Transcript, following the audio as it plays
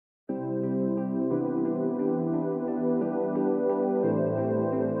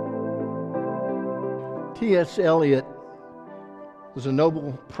T.S. Eliot was a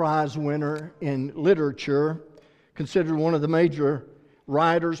Nobel Prize winner in literature, considered one of the major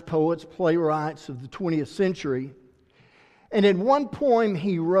writers, poets, playwrights of the 20th century. And in one poem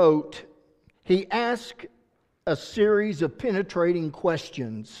he wrote, he asked a series of penetrating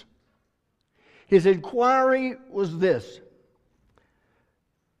questions. His inquiry was this: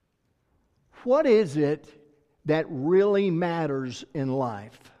 what is it that really matters in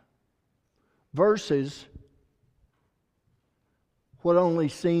life versus what only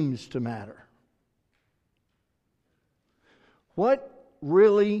seems to matter? What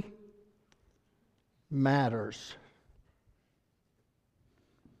really matters?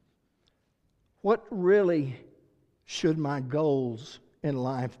 What really should my goals in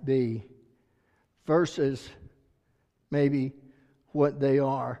life be versus maybe what they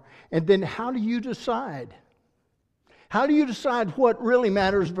are? And then how do you decide? How do you decide what really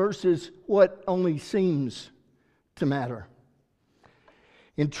matters versus what only seems to matter?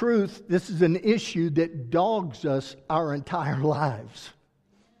 In truth, this is an issue that dogs us our entire lives.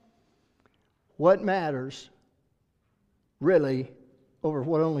 What matters really over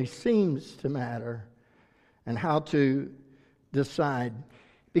what only seems to matter, and how to decide.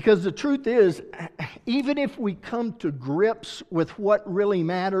 Because the truth is, even if we come to grips with what really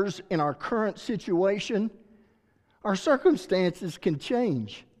matters in our current situation, our circumstances can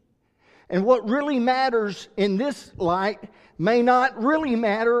change. And what really matters in this light may not really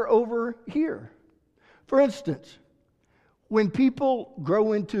matter over here. For instance, when people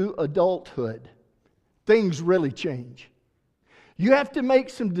grow into adulthood, things really change. You have to make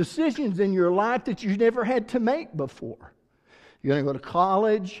some decisions in your life that you never had to make before. You're going to go to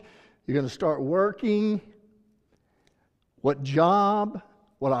college. You're going to start working. What job?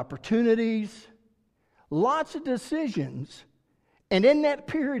 What opportunities? Lots of decisions. And in that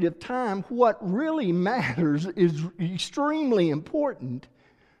period of time, what really matters is extremely important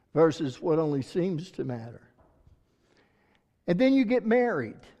versus what only seems to matter. And then you get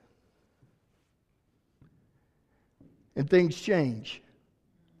married. And things change.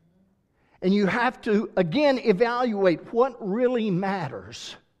 And you have to, again, evaluate what really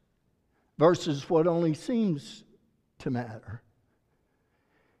matters versus what only seems to matter.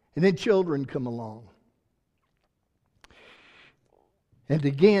 And then children come along. And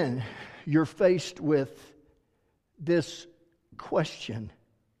again, you're faced with this question: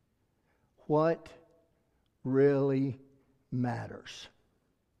 what really matters?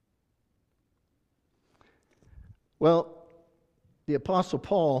 Well, the Apostle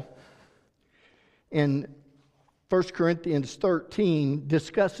Paul in 1 Corinthians 13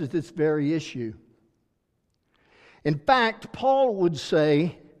 discusses this very issue. In fact, Paul would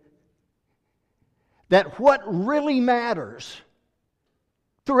say that what really matters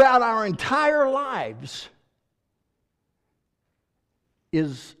throughout our entire lives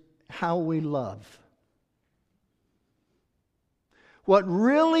is how we love. What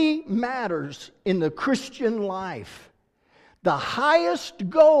really matters in the Christian life, the highest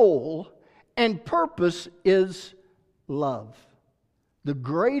goal and purpose is love. The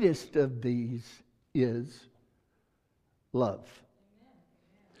greatest of these is love.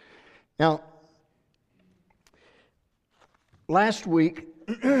 Now, last week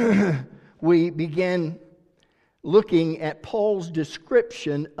we began looking at Paul's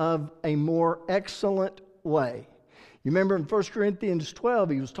description of a more excellent way. You remember in 1 Corinthians 12,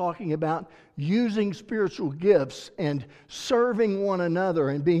 he was talking about using spiritual gifts and serving one another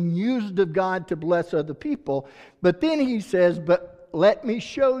and being used of God to bless other people. But then he says, but let me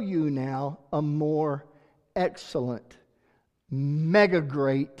show you now a more excellent, mega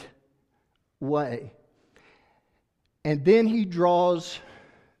great way. And then he draws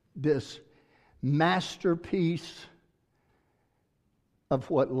this masterpiece of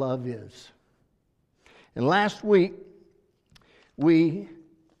what love is. And last week, we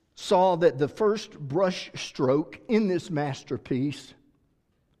saw that the first brush stroke in this masterpiece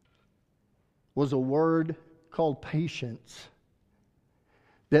was a word called patience.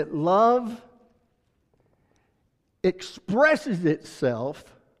 That love expresses itself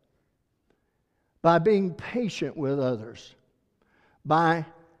by being patient with others, by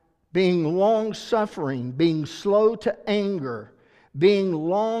being long-suffering, being slow to anger, being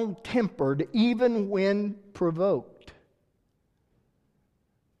long-tempered even when provoked.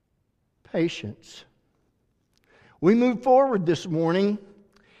 Patience. We move forward this morning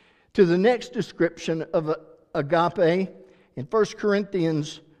to the next description of agape. In 1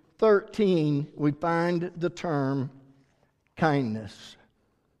 Corinthians 13, we find the term kindness.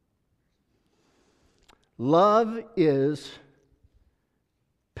 Love is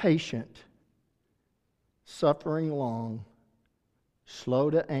patient suffering long, slow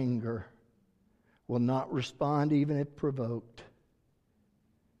to anger, will not respond even if provoked.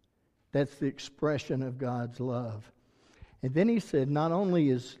 That's the expression of God's love. And then he said, not only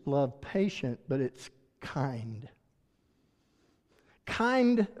is love patient, but it's kind.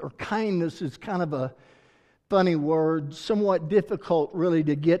 Kind or kindness is kind of a funny word, somewhat difficult really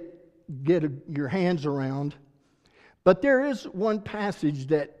to get your hands around. But there is one passage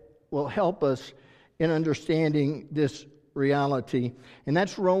that will help us in understanding this reality, and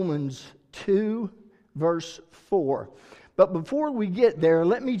that's Romans 2, verse 4. But before we get there,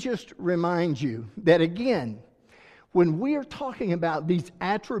 let me just remind you that again, when we are talking about these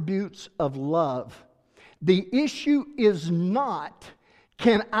attributes of love, the issue is not,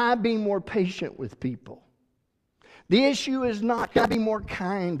 can I be more patient with people? The issue is not, can I be more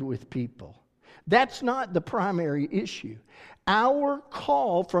kind with people? That's not the primary issue. Our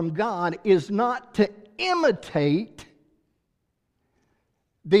call from God is not to imitate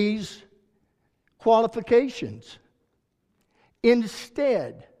these qualifications.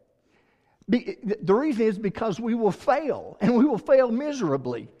 Instead, the reason is because we will fail, and we will fail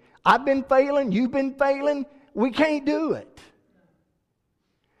miserably. I've been failing, you've been failing, we can't do it.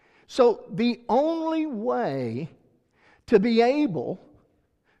 So the only way to be able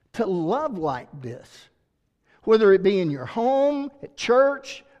to love like this, whether it be in your home, at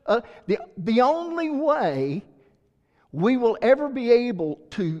church, the only way we will ever be able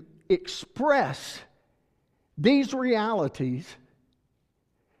to express these realities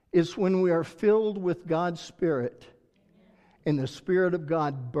is when we are filled with God's Spirit and the Spirit of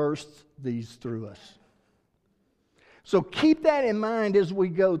God bursts these through us. So keep that in mind as we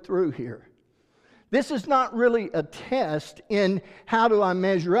go through here. This is not really a test in how do I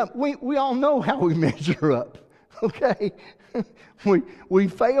measure up. We all know how we measure up, okay? we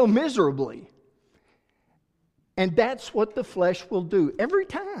fail miserably. And that's what the flesh will do every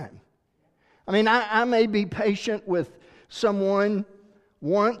time. I mean, I may be patient with someone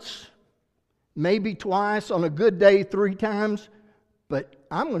once, maybe twice, on a good day 3 times, but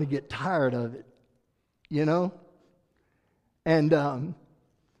I'm going to get tired of it, you know? And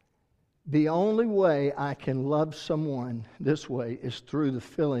the only way I can love someone this way is through the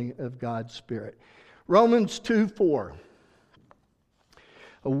filling of God's Spirit. Romans 2:4,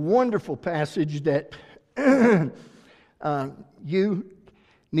 a wonderful passage that you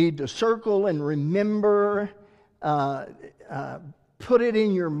need to circle and remember, put it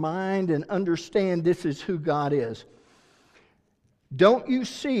in your mind and understand this is who God is. Don't you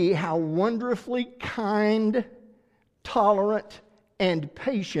see how wonderfully kind, tolerant, and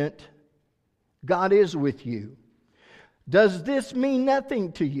patient God is with you? Does this mean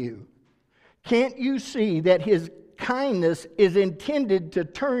nothing to you? Can't you see that His kindness is intended to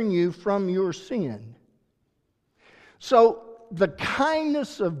turn you from your sin? So, the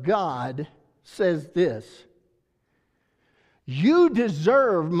kindness of God says this: you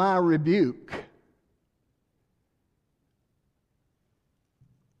deserve my rebuke.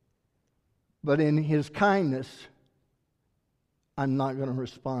 But in His kindness, I'm not going to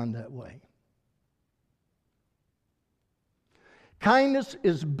respond that way. Kindness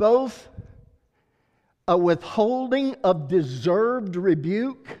is both a withholding of deserved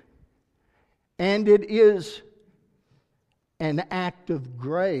rebuke, and it is an act of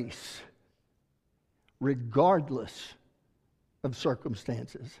grace, regardless of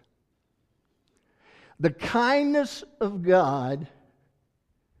circumstances. The kindness of God,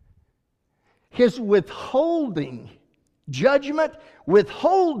 His withholding judgment,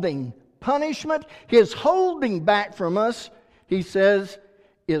 withholding punishment, His holding back from us, He says,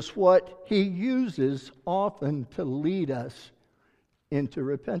 is what He uses often to lead us into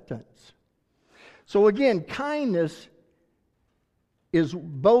repentance. So again, kindness is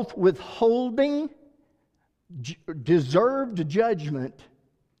both withholding deserved judgment,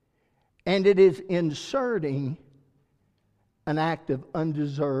 and it is inserting an act of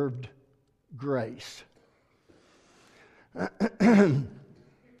undeserved grace.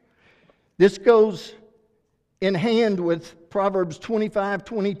 This goes in hand with Proverbs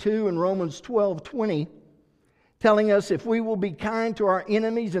 25:22 and Romans 12:20, telling us if we will be kind to our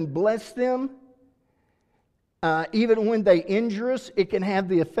enemies and bless them, even when they injure us, it can have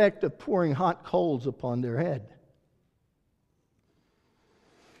the effect of pouring hot coals upon their head.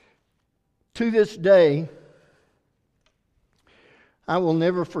 To this day, I will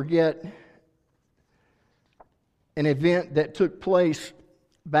never forget an event that took place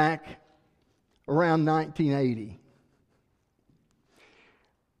back around 1980.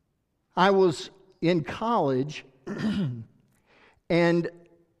 I was in college, and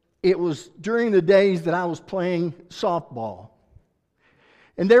it was during the days that I was playing softball.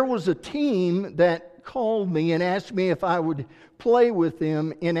 And there was a team that called me and asked me if I would play with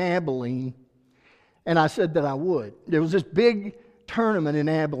them in Abilene. And I said that I would. There was this big tournament in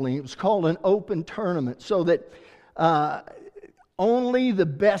Abilene. It was called an open tournament, so that only the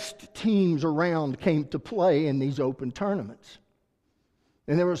best teams around came to play in these open tournaments.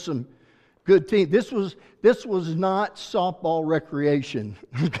 And there were some good teams. This was not softball recreation,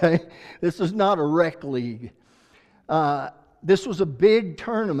 okay? This is not a rec league. This was a big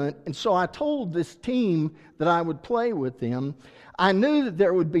tournament, and so I told this team that I would play with them. I knew that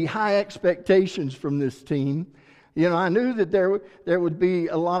there would be high expectations from this team. You know, I knew that there would be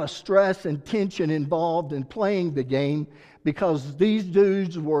a lot of stress and tension involved in playing the game because these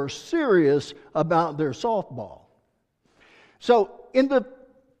dudes were serious about their softball. So in the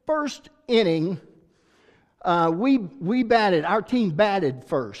first inning, we batted. Our team batted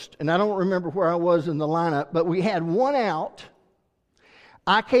first, and I don't remember where I was in the lineup, but we had one out.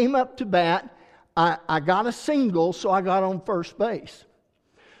 I came up to bat. I got a single, so I got on first base.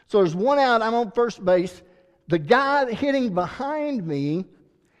 So there's one out. I'm on first base. The guy hitting behind me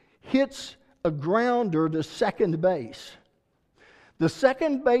hits a grounder to second base. The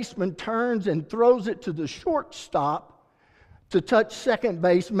second baseman turns and throws it to the shortstop to touch second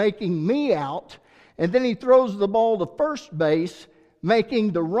base, making me out. And then he throws the ball to first base,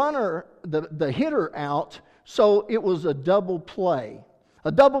 making the runner, the hitter out. So it was a double play.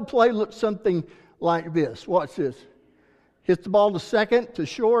 A double play looks something like this. Watch this. Hits the ball to second, to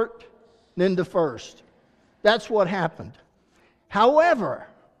short, then to first. That's what happened. However,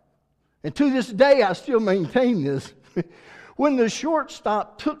 and to this day I still maintain this, when the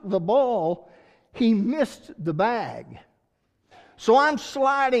shortstop took the ball, he missed the bag. So I'm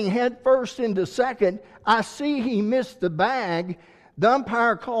sliding headfirst into second. I see he missed the bag. The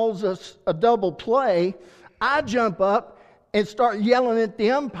umpire calls us a double play. I jump up and start yelling at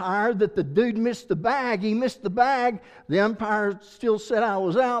the umpire that the dude missed the bag. He missed the bag. The umpire still said I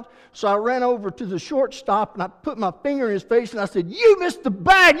was out. So I ran over to the shortstop and I put my finger in his face and I said, "You missed the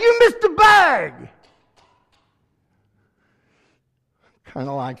bag! You missed the bag!" Kind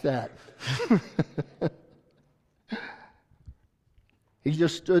of like that. He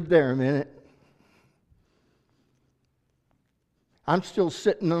just stood there a minute. I'm still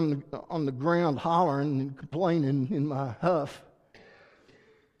sitting on the ground hollering and complaining in my huff.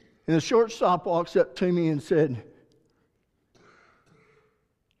 And the shortstop walks up to me and said,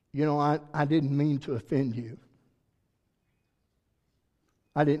 "You know, I didn't mean to offend you.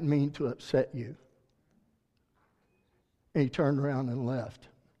 I didn't mean to upset you." And he turned around and left.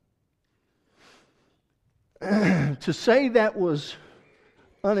 To say that was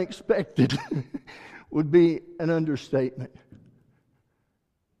unexpected would be an understatement.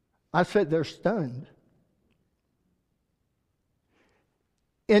 I said they're stunned.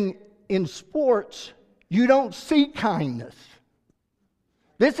 In sports, you don't see kindness.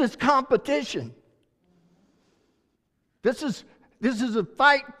 This is competition. This is a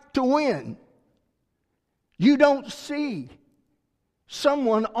fight to win. You don't see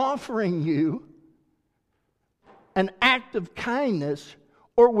someone offering you an act of kindness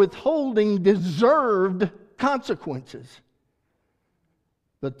or withholding deserved consequences.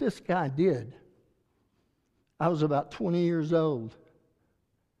 But this guy did. I was about 20 years old.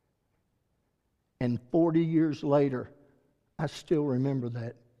 And 40 years later, I still remember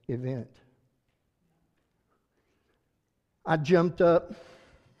that event. I jumped up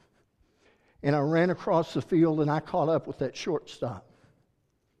and I ran across the field and I caught up with that shortstop.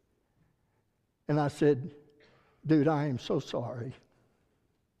 And I said, "Dude, I am so sorry."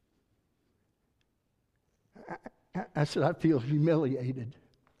 I said, "I feel humiliated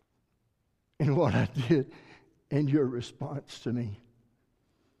in what I did and your response to me."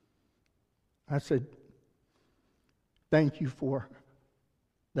 I said, "Thank you for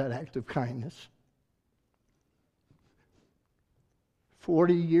that act of kindness."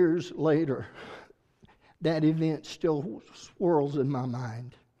 40 years later, that event still swirls in my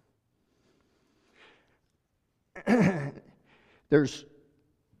mind. There's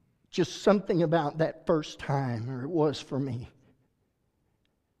just something about that first time, or it was for me,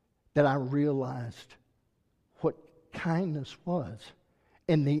 that I realized what kindness was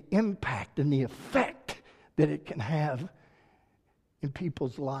and the impact and the effect that it can have in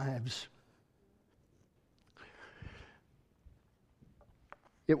people's lives.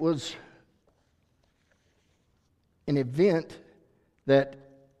 It was an event that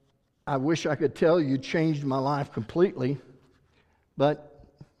I wish I could tell you changed my life completely, but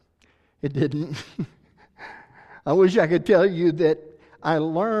it didn't. I wish I could tell you that I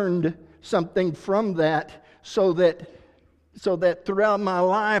learned something from that so that throughout my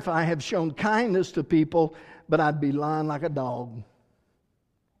life I have shown kindness to people, but I'd be lying like a dog.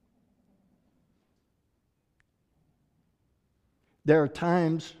 There are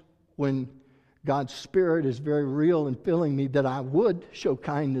times when God's Spirit is very real in filling me that I would show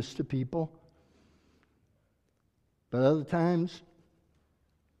kindness to people. But other times,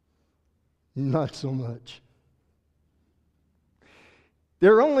 not so much.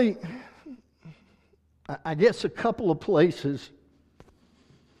 There are only, I guess, a couple of places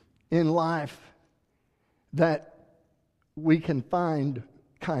in life that we can find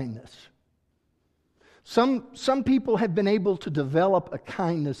kindness. Some people have been able to develop a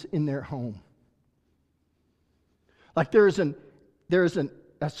kindness in their home. Like there's a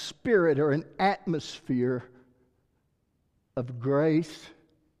spirit or an atmosphere of grace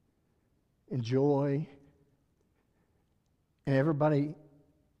and joy, and everybody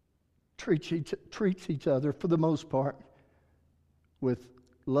treats each other, for the most part, with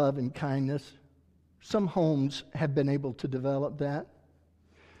love and kindness. Some homes have been able to develop that.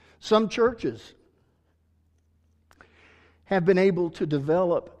 Some churches have been able to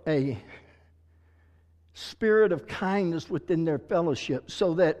develop a spirit of kindness within their fellowship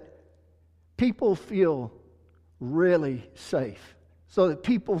so that people feel really safe, so that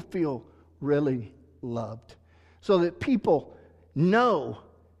people feel really loved, so that people know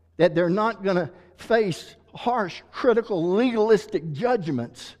that they're not going to face harsh, critical, legalistic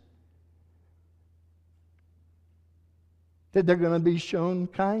judgments, that they're going to be shown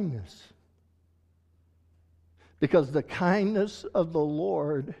kindness. Because the kindness of the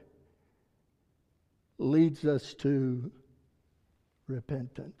Lord leads us to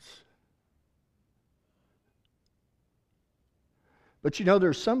repentance. But you know,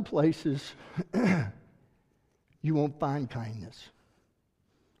 there's some places you won't find kindness.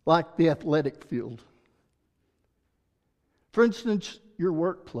 Like the athletic field. For instance, your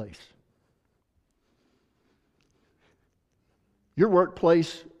workplace. Your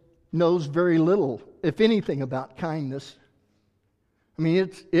workplace knows very little, if anything, about kindness. I mean,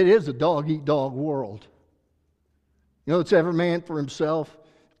 it is a dog-eat-dog world. You know, it's every man for himself,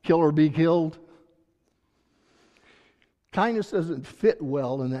 kill or be killed. Kindness doesn't fit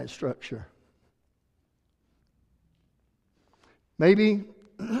well in that structure. Maybe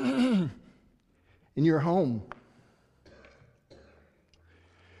in your home,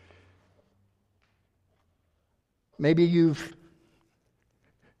 maybe you've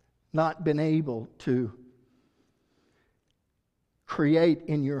not been able to create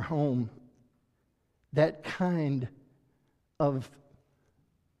in your home that kind of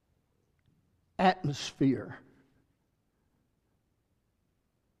atmosphere.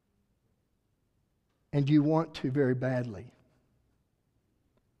 And you want to very badly.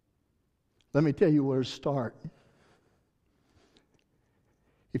 Let me tell you where to start.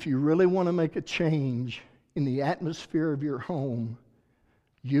 If you really want to make a change in the atmosphere of your home,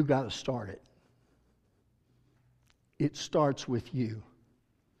 you got to start it. It starts with you.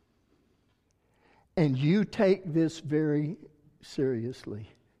 And you take this very seriously.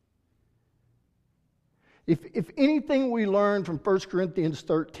 If anything we learn from 1 Corinthians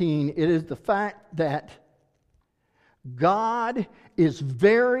 13, it is the fact that God is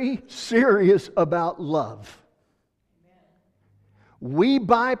very serious about love. Amen. We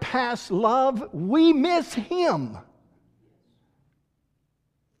bypass love, we miss Him.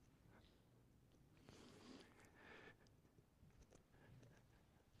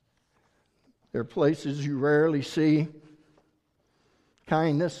 There are places you rarely see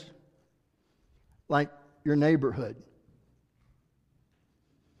kindness, like your neighborhood.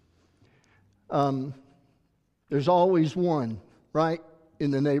 There's always one, right,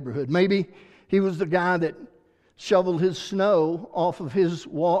 in the neighborhood. Maybe he was the guy that shoveled his snow off of his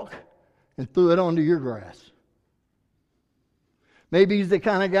walk and threw it onto your grass. Maybe he's the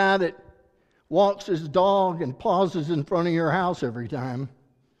kind of guy that walks his dog and pauses in front of your house every time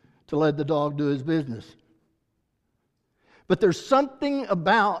to let the dog do his business. But there's something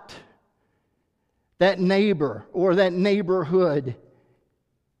about that neighbor or that neighborhood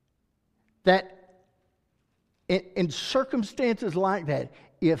that in circumstances like that,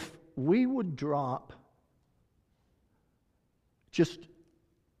 if we would drop just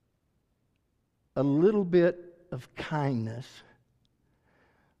a little bit of kindness,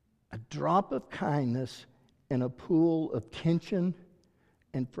 a drop of kindness in a pool of tension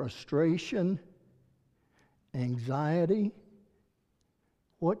and frustration, anxiety,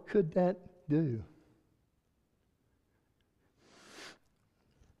 what could that do?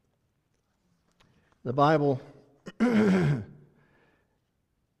 The Bible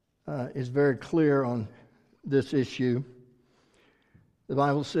is very clear on this issue. The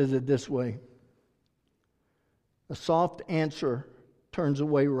Bible says it this way: a soft answer turns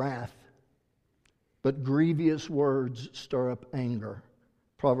away wrath, but grievous words stir up anger.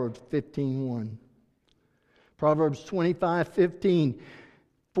 Proverbs 15:1. Proverbs 25:15.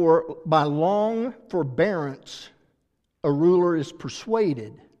 For by long forbearance a ruler is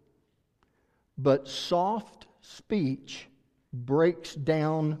persuaded, but soft speech breaks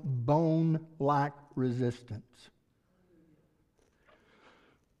down bone like resistance.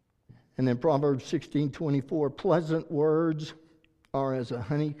 And then Proverbs 16:24, pleasant words are as a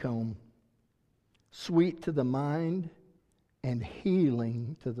honeycomb, sweet to the mind and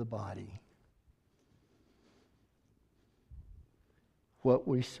healing to the body. What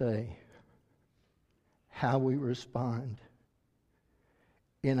we say, how we respond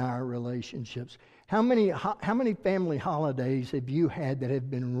in our relationships. How many family holidays have you had that have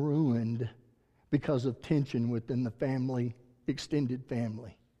been ruined because of tension within the family, extended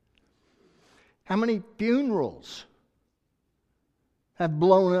family? How many funerals have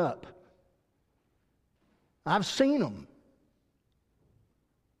blown up? I've seen them,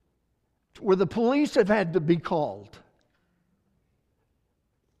 where the police have had to be called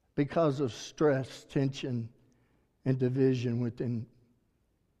because of stress, tension, and division within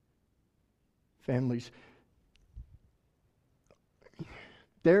families.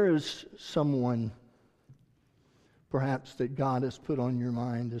 There is someone, perhaps, that God has put on your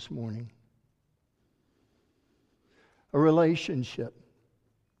mind this morning. A relationship.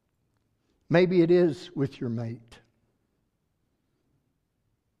 Maybe it is with your mate.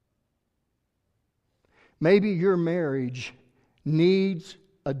 Maybe your marriage needs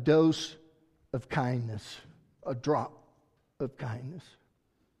a dose of kindness, a drop of kindness.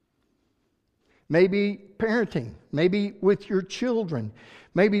 Maybe parenting, maybe with your children.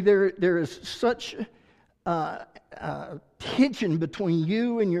 Maybe there is such tension between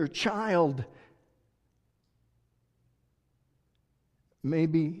you and your child.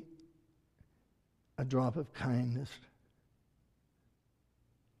 Maybe a drop of kindness.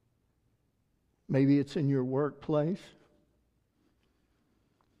 Maybe it's in your workplace.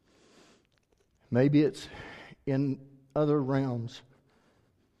 Maybe it's in other realms.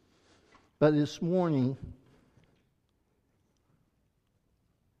 But this morning,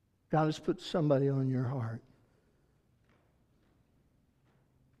 God has put somebody on your heart.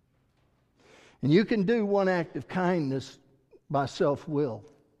 And you can do one act of kindness by self-will.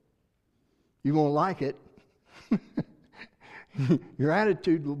 You won't like it. Your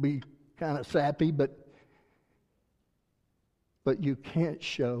attitude will be kind of sappy, but you can't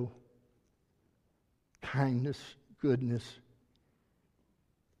show kindness, goodness,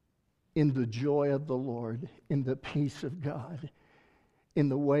 in the joy of the Lord, in the peace of God, in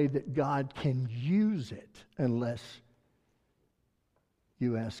the way that God can use it, unless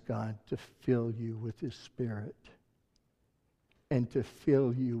you ask God to fill you with His Spirit and to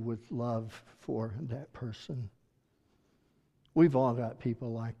fill you with love for that person. We've all got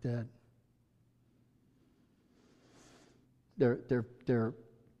people like that. Their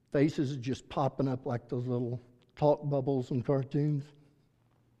faces are just popping up like those little talk bubbles in cartoons.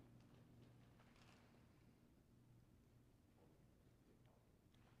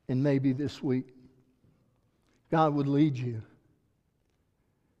 And maybe this week, God would lead you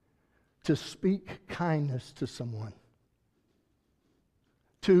to speak kindness to someone,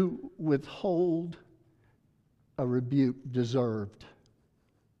 to withhold a rebuke deserved,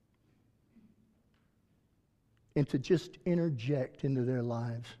 and to just interject into their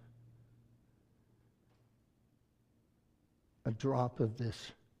lives a drop of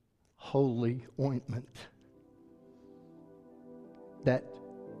this holy ointment that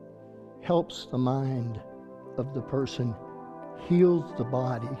helps the mind of the person, heals the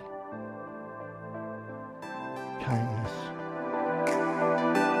body. Kindness.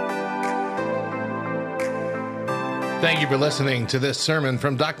 Thank you for listening to this sermon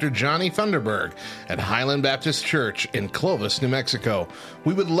from Dr. Johnny Funderburg at Highland Baptist Church in Clovis, New Mexico.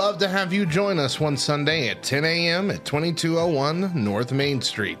 We would love to have you join us one Sunday at 10 a.m. at 2201 North Main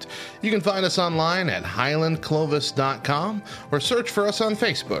Street. You can find us online at highlandclovis.com or search for us on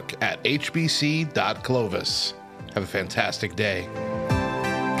Facebook at hbc.clovis. Have a fantastic day.